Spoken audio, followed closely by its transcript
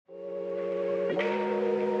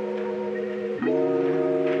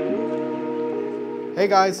Hey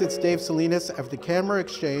guys, it's Dave Salinas of the Camera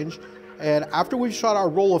Exchange, and after we've shot our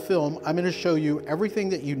roll of film, I'm going to show you everything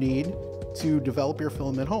that you need to develop your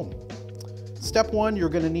film at home. Step one, you're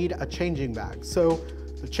going to need a changing bag. So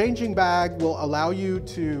the changing bag will allow you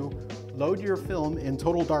to load your film in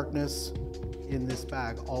total darkness in this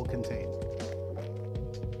bag, all contained.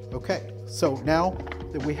 Okay, so now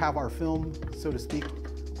that we have our film, so to speak,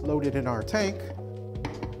 loaded in our tank,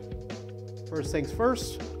 first things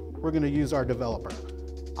first, we're going to use our developer.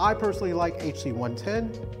 I personally like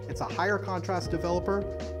HC110. It's a higher contrast developer,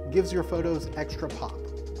 gives your photos extra pop.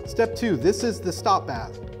 Step two, this is the stop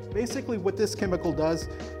bath. Basically what this chemical does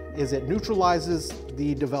is it neutralizes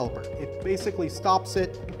the developer. It basically stops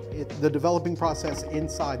the developing process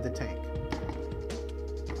inside the tank.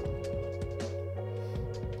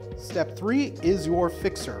 Step three is your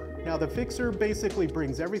fixer. Now the fixer basically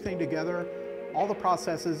brings everything together, all the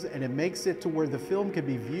processes, and it makes it to where the film can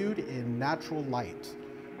be viewed in natural light.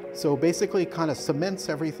 So basically it kind of cements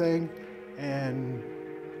everything and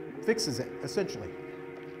fixes it, essentially.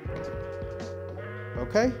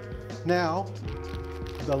 Okay, now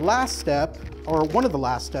the last step, or one of the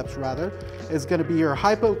last steps rather, is going to be your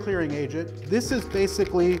hypo clearing agent. This is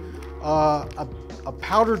basically a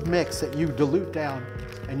powdered mix that you dilute down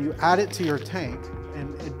and you add it to your tank,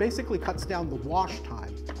 and it basically cuts down the wash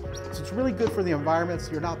time. So it's really good for the environment,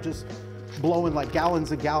 so you're not just blowing like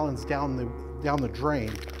gallons and gallons down the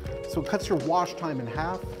drain. So it cuts your wash time in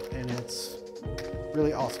half, and it's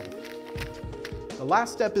really awesome. The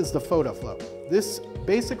last step is the photo flow. This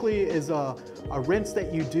basically is a rinse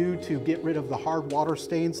that you do to get rid of the hard water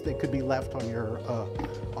stains that could be left on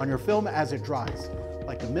your film as it dries,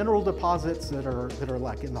 like the mineral deposits that are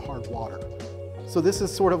like in the hard water. So this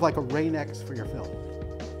is sort of like a Rain-X for your film.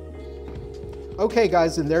 Okay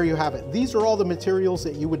guys, and there you have it. These are all the materials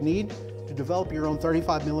that you would need to develop your own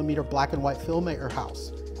 35mm black and white film at your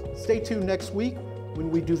house. Stay tuned next week when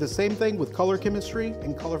we do the same thing with color chemistry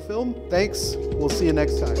and color film. Thanks, we'll see you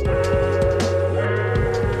next time.